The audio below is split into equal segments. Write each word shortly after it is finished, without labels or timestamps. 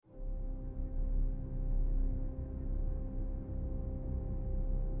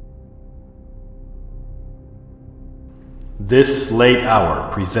This Late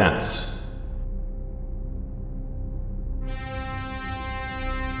Hour presents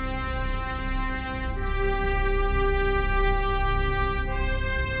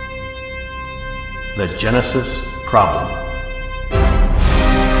The Genesis Problem.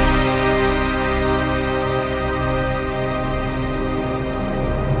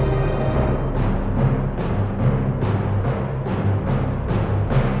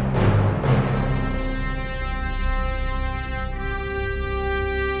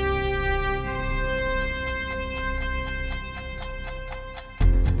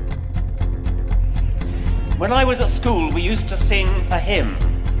 When I was at school, we used to sing a hymn.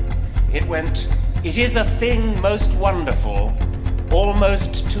 It went, "It is a thing most wonderful,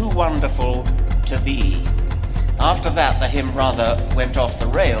 almost too wonderful to be." After that, the hymn rather went off the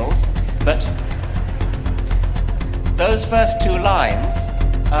rails, but those first two lines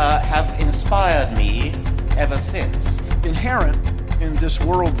have inspired me ever since. Inherent in this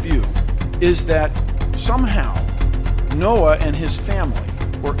worldview is that somehow Noah and his family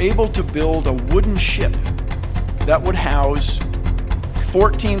were able to build a wooden ship that would house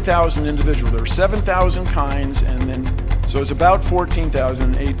 14,000 individuals. There were 7,000 kinds, and then, so it's about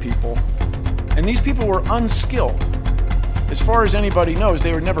 14,008 people. And these people were unskilled. As far as anybody knows, they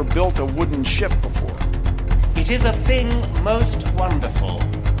had never built a wooden ship before. It is a thing most wonderful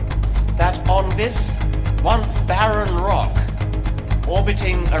that on this once barren rock,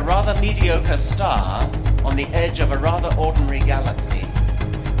 orbiting a rather mediocre star on the edge of a rather ordinary galaxy,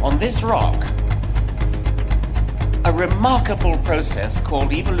 on this rock, a remarkable process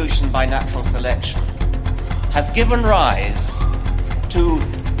called evolution by natural selection has given rise to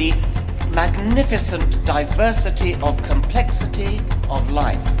the magnificent diversity of complexity of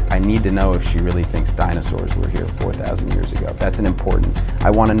life. I need to know if she really thinks dinosaurs were here 4,000 years ago. That's an important. I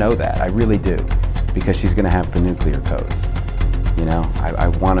want to know that. I really do, because she's going to have the nuclear codes. You know, I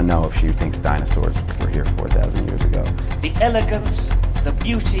want to know if she thinks dinosaurs were here 4,000 years ago. The elegance, the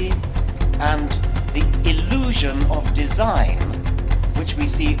beauty, and the illusion of design which we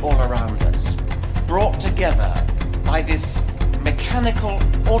see all around us, brought together by this mechanical,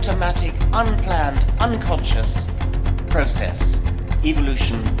 automatic, unplanned, unconscious process,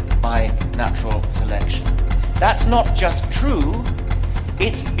 evolution by natural selection. That's not just true,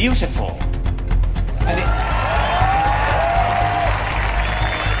 it's beautiful. And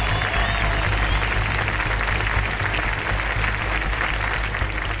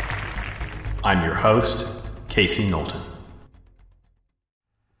I'm your host, Casey Knowlton.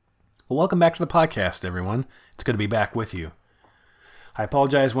 Well, welcome back to the podcast, everyone. It's good to be back with you. I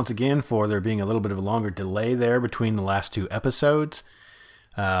apologize once again for there being a little bit of a longer delay there between the last two episodes.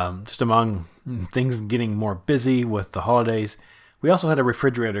 Just among things getting more busy with the holidays. We also had a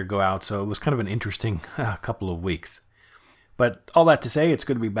refrigerator go out, so it was kind of an interesting couple of weeks. But all that to say, it's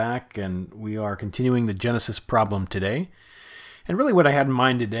good to be back, and we are continuing the Genesis problem today. And really what I had in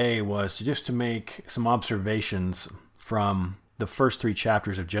mind today was just to make some observations from the first three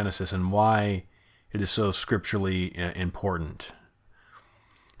chapters of Genesis and why it is so scripturally important.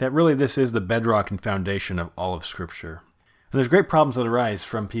 That really this is the bedrock and foundation of all of Scripture. And there's great problems that arise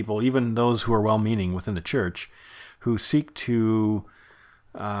from people, even those who are well-meaning within the church, who seek to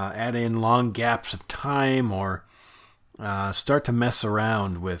add in long gaps of time or start to mess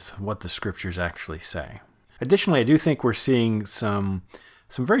around with what the Scriptures actually say. Additionally, I do think we're seeing some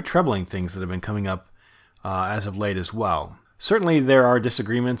very troubling things that have been coming up as of late as well. Certainly, there are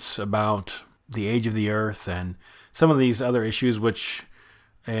disagreements about the age of the earth and some of these other issues, which,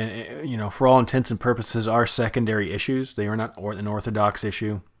 for all intents and purposes, are secondary issues. They are not an orthodox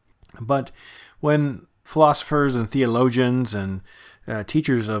issue. But when philosophers and theologians and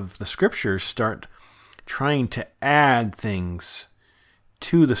teachers of the Scriptures start trying to add things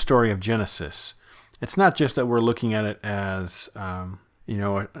to the story of Genesis, it's not just that we're looking at it as, a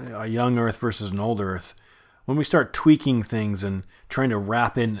young earth versus an old earth. When we start tweaking things and trying to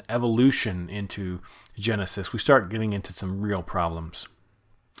wrap in evolution into Genesis, we start getting into some real problems.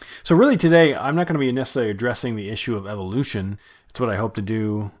 So really today, I'm not going to be necessarily addressing the issue of evolution. It's what I hope to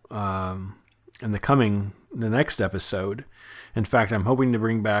do in the next episode. In fact, I'm hoping to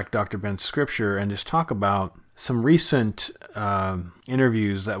bring back Dr. Ben Scripture and just talk about some recent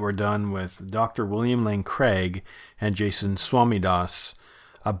interviews that were done with Dr. William Lane Craig and Jason Swamidass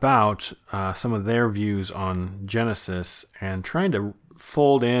about some of their views on Genesis and trying to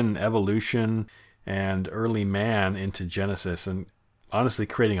fold in evolution and early man into Genesis and honestly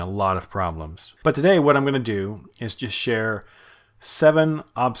creating a lot of problems. But today what I'm going to do is just share 7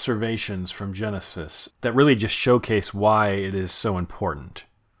 observations from Genesis that really just showcase why it is so important.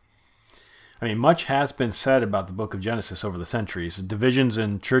 I mean, much has been said about the book of Genesis over the centuries. Divisions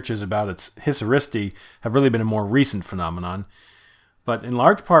in churches about its historicity have really been a more recent phenomenon. But in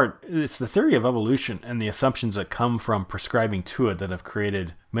large part, it's the theory of evolution and the assumptions that come from prescribing to it that have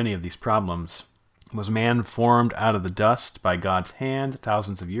created many of these problems. Was man formed out of the dust by God's hand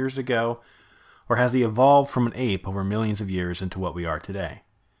thousands of years ago, or has he evolved from an ape over millions of years into what we are today?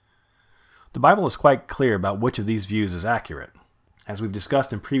 The Bible is quite clear about which of these views is accurate. As we've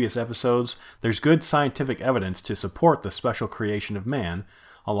discussed in previous episodes, there's good scientific evidence to support the special creation of man,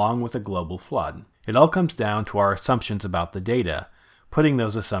 along with a global flood. It all comes down to our assumptions about the data, putting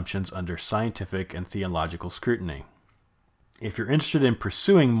those assumptions under scientific and theological scrutiny. If you're interested in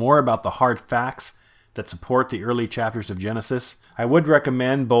pursuing more about the hard facts that support the early chapters of Genesis, I would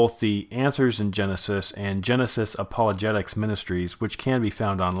recommend both the Answers in Genesis and Genesis Apologetics Ministries, which can be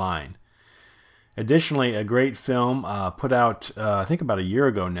found online. Additionally, a great film put out, I think about a year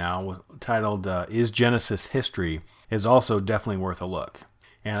ago now, titled Is Genesis History, is also definitely worth a look.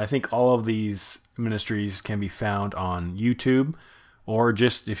 And I think all of these ministries can be found on YouTube, or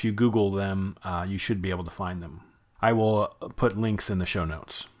just if you Google them, you should be able to find them. I will put links in the show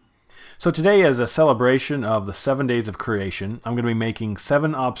notes. So today, as a celebration of the 7 days of creation, I'm going to be making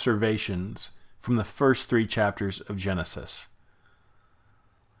 7 observations from the first 3 chapters of Genesis.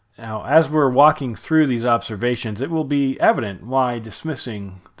 Now, as we're walking through these observations, it will be evident why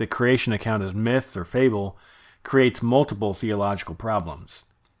dismissing the creation account as myth or fable creates multiple theological problems.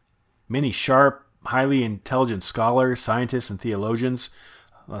 Many sharp, highly intelligent scholars, scientists, and theologians,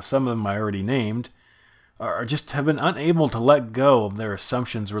 some of them I already named, have been unable to let go of their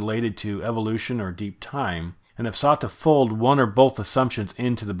assumptions related to evolution or deep time, and have sought to fold one or both assumptions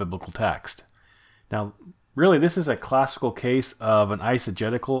into the biblical text. Now, really, this is a classical case of an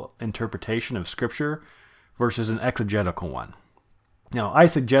eisegetical interpretation of Scripture versus an exegetical one. Now,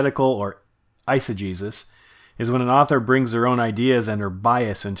 eisegetical or eisegesis is when an author brings their own ideas and their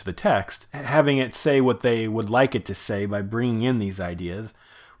bias into the text, having it say what they would like it to say by bringing in these ideas,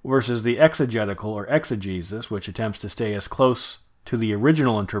 versus the exegetical or exegesis, which attempts to stay as close to the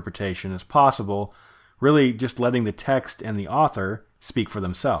original interpretation as possible, really just letting the text and the author speak for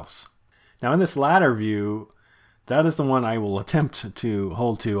themselves. Now, in this latter view, that is the one I will attempt to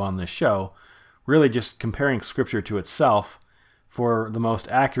hold to on this show, really just comparing Scripture to itself for the most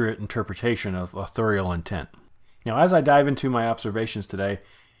accurate interpretation of authorial intent. Now, as I dive into my observations today,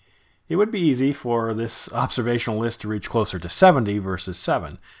 it would be easy for this observational list to reach closer to 70 versus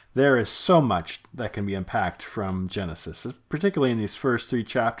 7. There is so much that can be unpacked from Genesis, particularly in these first 3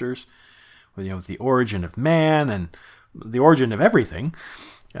 chapters, with the origin of man and the origin of everything.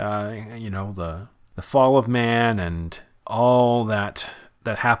 The fall of man and all that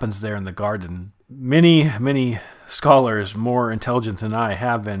happens there in the garden. Many scholars more intelligent than I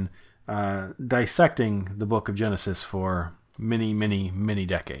have been dissecting the book of Genesis for many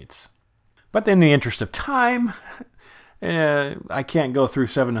decades. But in the interest of time, I can't go through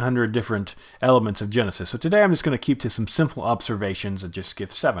 700 different elements of Genesis. So today I'm just going to keep to some simple observations and just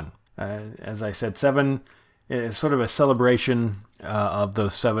give 7. As I said, 7 is sort of a celebration of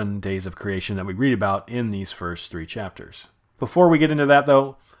those 7 days of creation that we read about in these first 3 chapters. Before we get into that,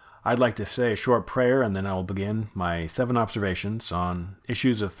 though, I'd like to say a short prayer, and then I will begin my 7 observations on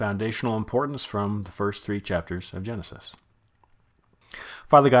issues of foundational importance from the first 3 chapters of Genesis.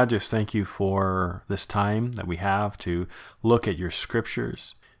 Father God, just thank you for this time that we have to look at your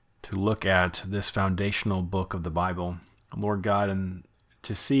scriptures, to look at this foundational book of the Bible, Lord God, and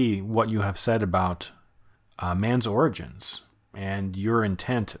to see what you have said about man's origins and your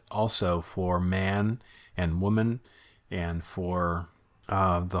intent also for man and woman and for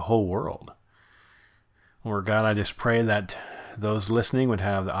the whole world. Lord God, I just pray that those listening would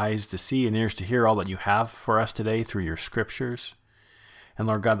have the eyes to see and ears to hear all that you have for us today through your scriptures. And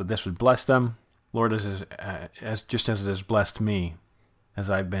Lord God, that this would bless them, Lord, as just as it has blessed me as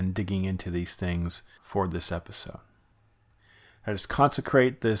I've been digging into these things for this episode. I just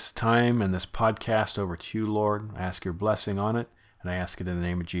consecrate this time and this podcast over to you, Lord. I ask your blessing on it, and I ask it in the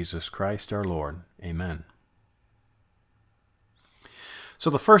name of Jesus Christ, our Lord. Amen. So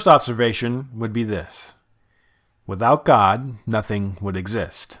the first observation would be this. Without God, nothing would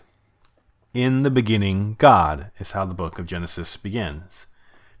exist. In the beginning, God is how the book of Genesis begins.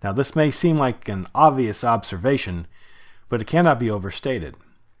 Now, this may seem like an obvious observation, but it cannot be overstated.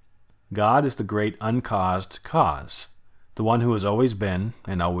 God is the great uncaused cause, the one who has always been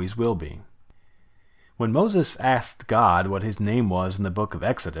and always will be. When Moses asked God what his name was in the book of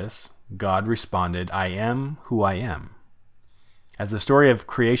Exodus, God responded, "I am who I am." As the story of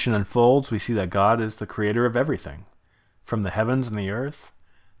creation unfolds, we see that God is the creator of everything, from the heavens and the earth,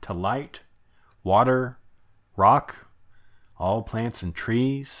 to light, water, rock, all plants and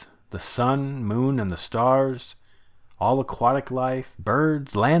trees, the sun, moon, and the stars, all aquatic life,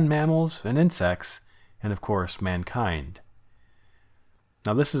 birds, land mammals, and insects, and of course mankind.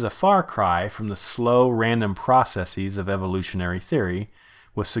 Now this is a far cry from the slow, random processes of evolutionary theory,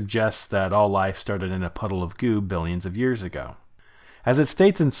 which suggests that all life started in a puddle of goo billions of years ago. As it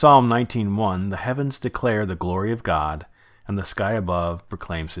states in Psalm 19:1, the heavens declare the glory of God, and the sky above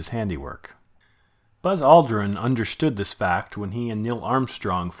proclaims his handiwork. Buzz Aldrin understood this fact when he and Neil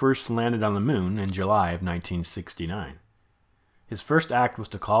Armstrong first landed on the moon in July of 1969. His first act was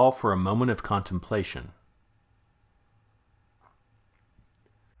to call for a moment of contemplation.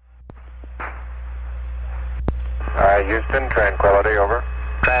 Houston, Tranquility, over.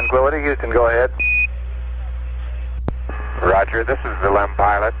 Tranquility, Houston, go ahead. Roger, this is the LEM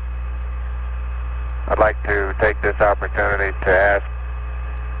pilot. I'd like to take this opportunity to ask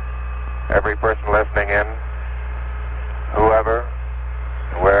every person listening in, whoever,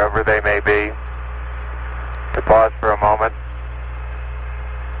 wherever they may be, to pause for a moment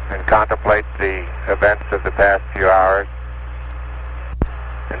and contemplate the events of the past few hours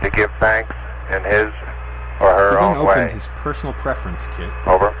and to give thanks in his or her He own then way. opened his personal preference kit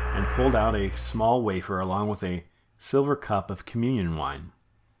Over. and pulled out a small wafer along with a silver cup of communion wine.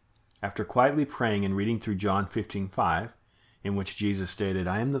 After quietly praying and reading through John 15:5, in which Jesus stated,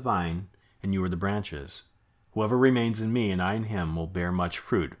 "I am the vine, and you are the branches. Whoever remains in me and I in him will bear much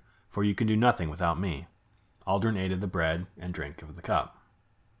fruit, for you can do nothing without me," Aldrin ate of the bread and drank of the cup.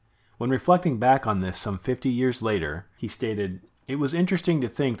 When reflecting back on this some 50 years later, he stated, "It was interesting to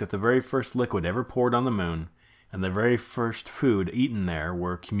think that the very first liquid ever poured on the moon and the very first food eaten there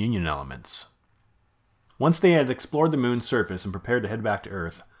were communion elements." Once they had explored the moon's surface and prepared to head back to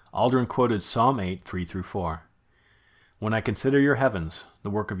Earth, Aldrin quoted Psalm 8:3-4. "When I consider your heavens, the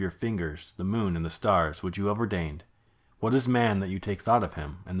work of your fingers, the moon and the stars, which you have ordained, what is man that you take thought of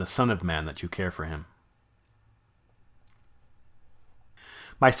him, and the son of man that you care for him?"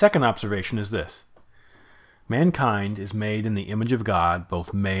 My second observation is this. Mankind is made in the image of God,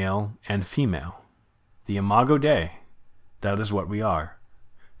 both male and female. The Imago Dei, that is what we are,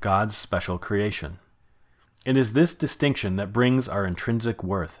 God's special creation. It is this distinction that brings our intrinsic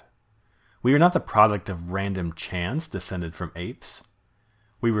worth. We are not the product of random chance descended from apes.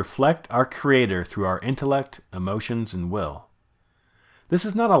 We reflect our Creator through our intellect, emotions, and will. This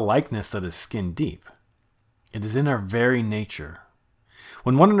is not a likeness that is skin deep. It is in our very nature.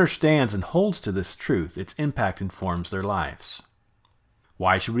 When one understands and holds to this truth, its impact informs their lives.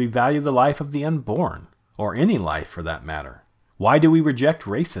 Why should we value the life of the unborn, or any life for that matter? Why do we reject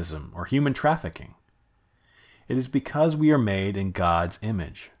racism or human trafficking? It is because we are made in God's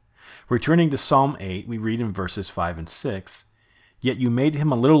image. Returning to Psalm 8, we read in verses 5 and 6, "Yet you made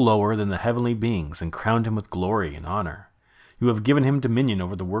him a little lower than the heavenly beings and crowned him with glory and honor. You have given him dominion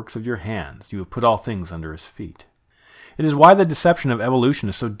over the works of your hands. You have put all things under his feet." It is why the deception of evolution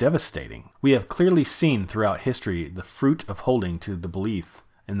is so devastating. We have clearly seen throughout history the fruit of holding to the belief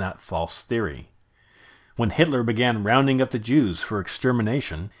in that false theory. When Hitler began rounding up the Jews for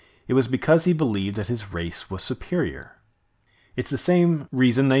extermination, it was because he believed that his race was superior. It's the same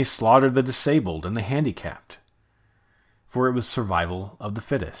reason they slaughtered the disabled and the handicapped, for it was survival of the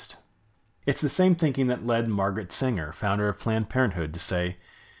fittest. It's the same thinking that led Margaret Sanger, founder of Planned Parenthood, to say,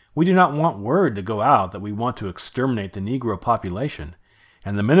 "We do not want word to go out that we want to exterminate the Negro population,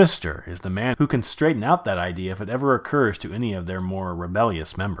 and the minister is the man who can straighten out that idea if it ever occurs to any of their more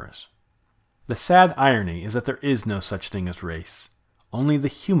rebellious members." The sad irony is that there is no such thing as race, only the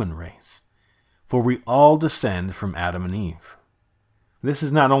human race, for we all descend from Adam and Eve. This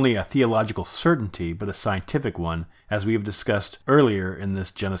is not only a theological certainty, but a scientific one, as we have discussed earlier in this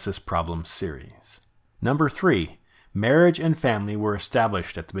Genesis Problems series. Number 3. Marriage and family were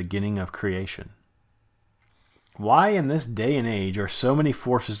established at the beginning of creation. Why in this day and age are so many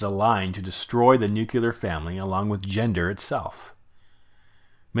forces aligned to destroy the nuclear family along with gender itself?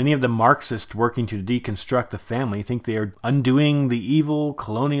 Many of the Marxists working to deconstruct the family think they are undoing the evil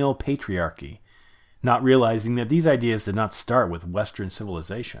colonial patriarchy, not realizing that these ideas did not start with Western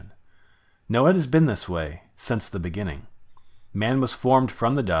civilization. No, it has been this way since the beginning. Man was formed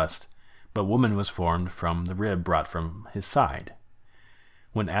from the dust, but woman was formed from the rib brought from his side.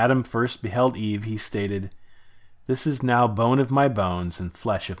 When Adam first beheld Eve, he stated, "This is now bone of my bones and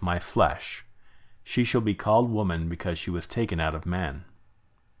flesh of my flesh. She shall be called woman because she was taken out of man."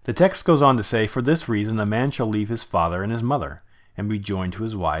 The text goes on to say, "For this reason a man shall leave his father and his mother, and be joined to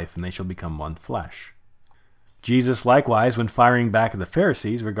his wife, and they shall become one flesh." Jesus likewise, when firing back at the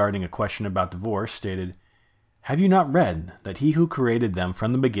Pharisees regarding a question about divorce, stated, Have you not read that he who created them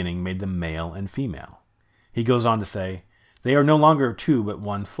from the beginning made them male and female? He goes on to say, they are no longer two but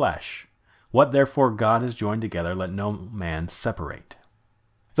one flesh. What therefore God has joined together, let no man separate.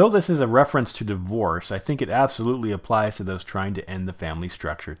 Though this is a reference to divorce, I think it absolutely applies to those trying to end the family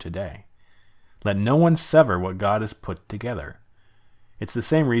structure today. Let no one sever what God has put together. It's the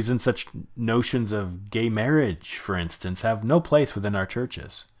same reason such notions of gay marriage, for instance, have no place within our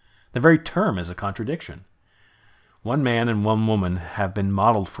churches. The very term is a contradiction. One man and one woman have been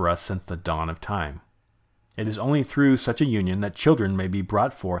modeled for us since the dawn of time. It is only through such a union that children may be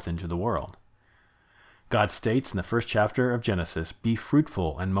brought forth into the world. God states in the first chapter of Genesis, be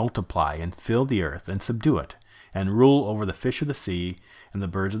fruitful and multiply and fill the earth and subdue it, and rule over the fish of the sea and the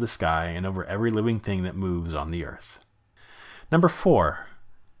birds of the sky and over every living thing that moves on the earth. Number 4,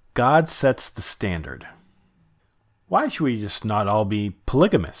 God sets the standard. Why should we just not all be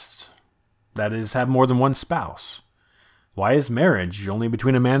polygamists? That is, have more than one spouse. Why is marriage only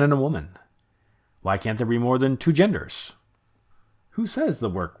between a man and a woman? Why can't there be more than 2 genders? Who says the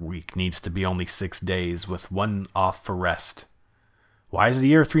work week needs to be only 6 days with one off for rest? Why is the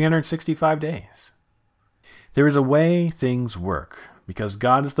year 365 days? There is a way things work, because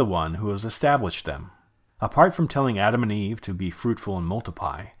God is the one who has established them. Apart from telling Adam and Eve to be fruitful and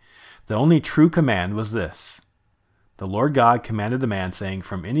multiply, the only true command was this. The Lord God commanded the man, saying,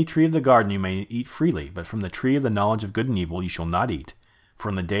 from any tree of the garden you may eat freely, but from the tree of the knowledge of good and evil you shall not eat, for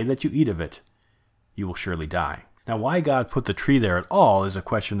in the day that you eat of it, you will surely die. Now, why God put the tree there at all is a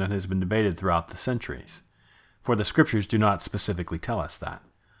question that has been debated throughout the centuries, for the scriptures do not specifically tell us that.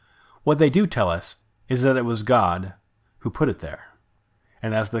 What they do tell us is that it was God who put it there,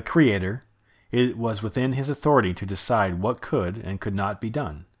 and as the Creator, it was within his authority to decide what could and could not be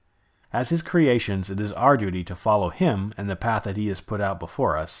done. As his creations, it is our duty to follow him and the path that he has put out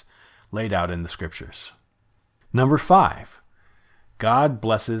before us, laid out in the scriptures. Number 5, God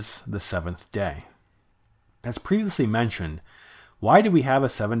blesses the 7th day. As previously mentioned, why do we have a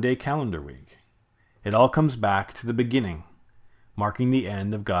 7-day calendar week? It all comes back to the beginning, marking the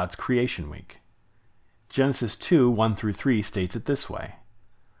end of God's creation week. Genesis 2:1-3 states it this way.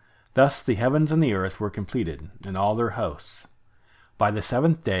 Thus the heavens and the earth were completed, and all their hosts. By the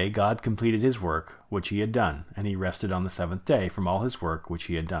 7th day God completed his work which he had done, and he rested on the 7th day from all his work which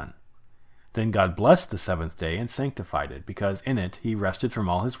he had done. Then God blessed the 7th day and sanctified it, because in it he rested from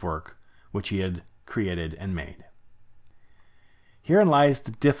all his work which he had created and made. Herein lies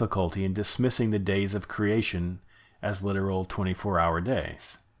the difficulty in dismissing the days of creation as literal 24-hour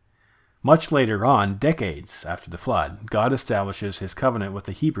days. Much later on, decades after the flood, God establishes his covenant with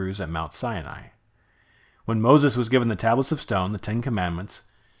the Hebrews at Mount Sinai. When Moses was given the tablets of stone, the 10 Commandments,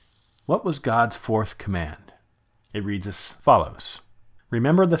 what was God's 4th command? It reads as follows.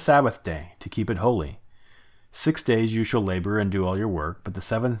 Remember the Sabbath day, to keep it holy. 6 days you shall labor and do all your work, but the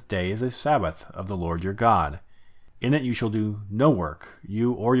 7th day is a Sabbath of the Lord your God. In it you shall do no work,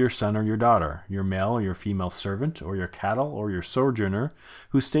 you or your son or your daughter, your male or your female servant, or your cattle, or your sojourner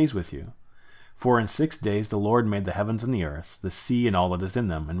who stays with you. For in 6 days the Lord made the heavens and the earth, the sea and all that is in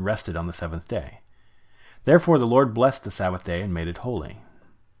them, and rested on the 7th day. Therefore the Lord blessed the Sabbath day and made it holy.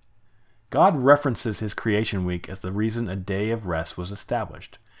 God references his creation week as the reason a day of rest was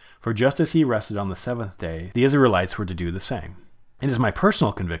established. For just as he rested on the 7th day, the Israelites were to do the same. It is my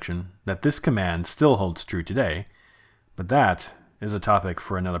personal conviction that this command still holds true today, but that is a topic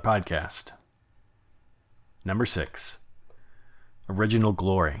for another podcast. Number 6. Original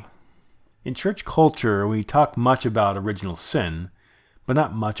glory. In church culture, we talk much about original sin, but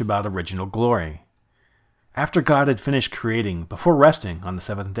not much about original glory. After God had finished creating, before resting on the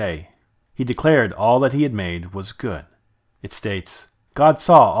 7th day, he declared all that he had made was good. It states, God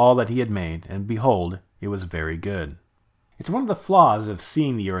saw all that he had made, and behold, it was very good. It's one of the flaws of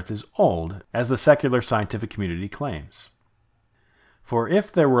seeing the earth as old, as the secular scientific community claims. For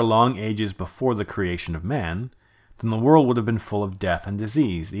if there were long ages before the creation of man, then the world would have been full of death and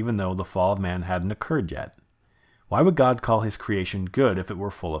disease, even though the fall of man hadn't occurred yet. Why would God call his creation good if it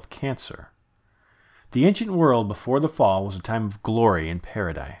were full of cancer? The ancient world before the fall was a time of glory and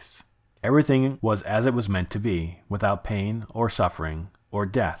paradise. Everything was as it was meant to be, without pain or suffering or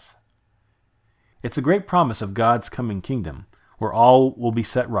death. It's a great promise of God's coming kingdom, where all will be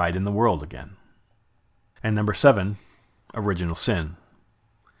set right in the world again. And number 7, original sin.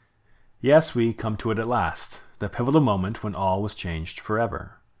 Yes, we come to it at last, the pivotal moment when all was changed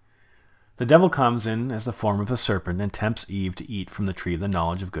forever. The devil comes in as the form of a serpent and tempts Eve to eat from the tree of the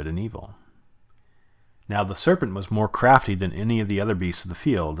knowledge of good and evil. Now the serpent was more crafty than any of the other beasts of the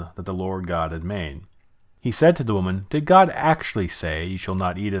field that the Lord God had made. He said to the woman, Did God actually say, You shall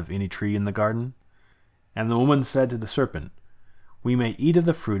not eat of any tree in the garden? And the woman said to the serpent, We may eat of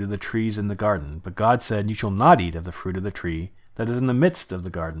the fruit of the trees in the garden, but God said, You shall not eat of the fruit of the tree that is in the midst of the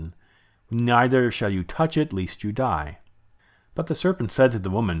garden, neither shall you touch it, lest you die. But the serpent said to the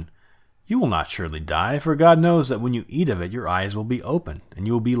woman, You will not surely die, for God knows that when you eat of it your eyes will be opened, and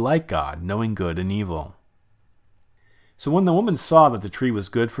you will be like God, knowing good and evil. So when the woman saw that the tree was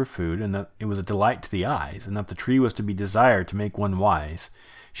good for food, and that it was a delight to the eyes, and that the tree was to be desired to make one wise,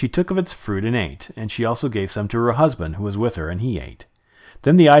 she took of its fruit and ate, and she also gave some to her husband who was with her, and he ate.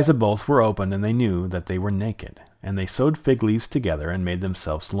 Then the eyes of both were opened, and they knew that they were naked, and they sewed fig leaves together and made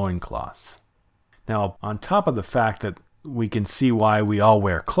themselves loincloths. Now, on top of the fact that we can see why we all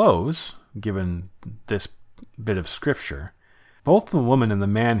wear clothes, given this bit of scripture, both the woman and the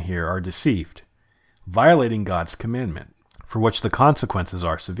man here are deceived, violating God's commandment, for which the consequences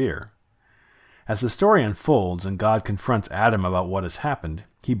are severe. As the story unfolds and God confronts Adam about what has happened,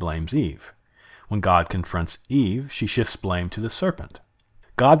 he blames Eve. When God confronts Eve, she shifts blame to the serpent.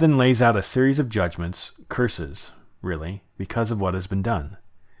 God then lays out a series of judgments, curses, really, because of what has been done.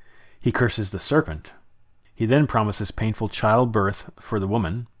 He curses the serpent. He then promises painful childbirth for the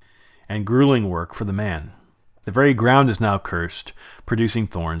woman and grueling work for the man. The very ground is now cursed, producing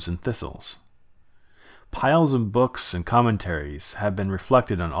thorns and thistles. Piles of books and commentaries have been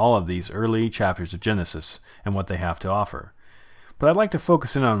reflected on all of these early chapters of Genesis and what they have to offer. But I'd like to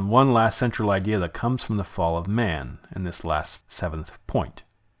focus in on one last central idea that comes from the fall of man in this last 7th point.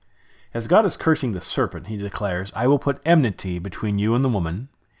 As God is cursing the serpent, he declares, I will put enmity between you and the woman,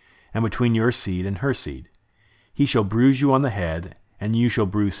 and between your seed and her seed. He shall bruise you on the head, and you shall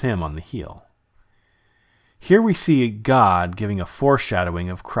bruise him on the heel. Here we see God giving a foreshadowing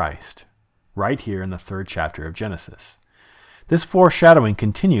of Christ, right here in the 3rd chapter of Genesis. This foreshadowing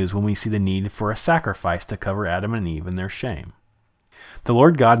continues when we see the need for a sacrifice to cover Adam and Eve in their shame. The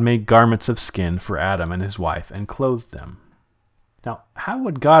Lord God made garments of skin for Adam and his wife and clothed them. Now, how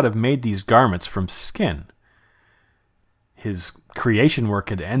would God have made these garments from skin? His creation work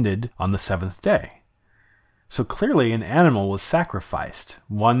had ended on the 7th day. So clearly an animal was sacrificed,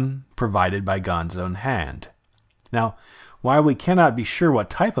 one provided by God's own hand. Now, while we cannot be sure what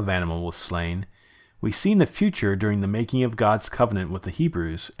type of animal was slain, we see in the future during the making of God's covenant with the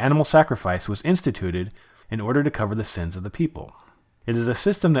Hebrews, animal sacrifice was instituted in order to cover the sins of the people. It is a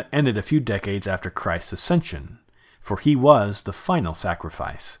system that ended a few decades after Christ's ascension, for he was the final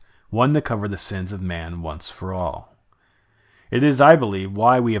sacrifice, one to cover the sins of man once for all. It is, I believe,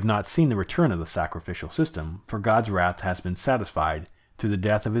 why we have not seen the return of the sacrificial system, for God's wrath has been satisfied through the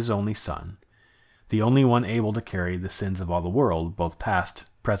death of his only Son, the only one able to carry the sins of all the world, both past,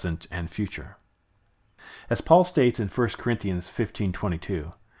 present, and future. As Paul states in 1 Corinthians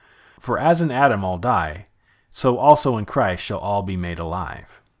 15:22, For as in Adam all die, so also in Christ shall all be made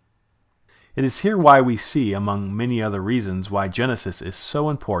alive. It is here why we see, among many other reasons, why Genesis is so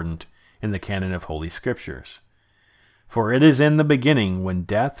important in the canon of Holy Scriptures. For it is in the beginning when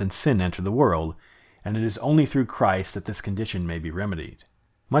death and sin enter the world, and it is only through Christ that this condition may be remedied.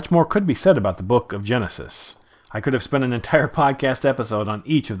 Much more could be said about the book of Genesis. I could have spent an entire podcast episode on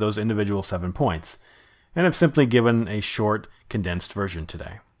each of those individual 7 points, and have simply given a short, condensed version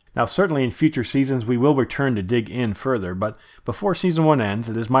today. Now, certainly in future seasons we will return to dig in further, but before Season 1 ends,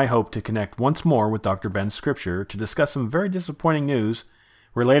 it is my hope to connect once more with Dr. Ben's Scripture to discuss some very disappointing news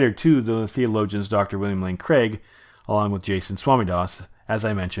related to the theologians Dr. William Lane Craig, along with Jason Swamidas, as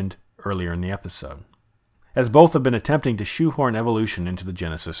I mentioned earlier in the episode, as both have been attempting to shoehorn evolution into the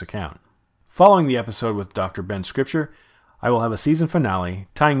Genesis account. Following the episode with Dr. Ben's Scripture, I will have a season finale,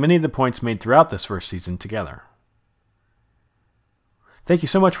 tying many of the points made throughout this first season together. Thank you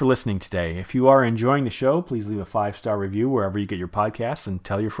so much for listening today. If you are enjoying the show, please leave a 5-star review wherever you get your podcasts and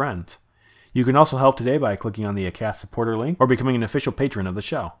tell your friends. You can also help today by clicking on the Acast supporter link or becoming an official patron of the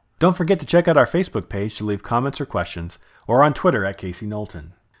show. Don't forget to check out our Facebook page to leave comments or questions, or on Twitter at Casey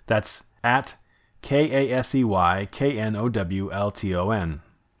Knowlton. That's at KASEYKNOWLTON.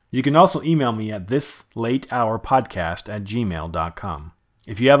 You can also email me at thislatehourpodcast@gmail.com.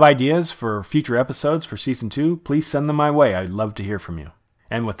 If you have ideas for future episodes for Season 2, please send them my way. I'd love to hear from you.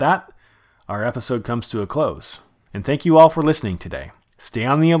 And with that, our episode comes to a close. And thank you all for listening today. Stay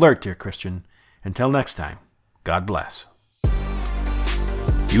on the alert, dear Christian. Until next time, God bless.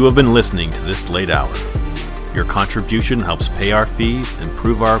 You have been listening to This Late Hour. Your contribution helps pay our fees,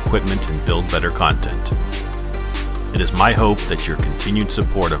 improve our equipment, and build better content. It is my hope that your continued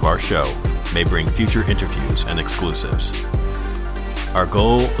support of our show may bring future interviews and exclusives. Our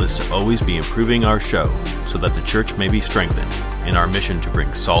goal is to always be improving our show so that the church may be strengthened in our mission to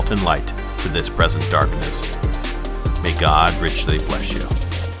bring salt and light to this present darkness. May God richly bless you.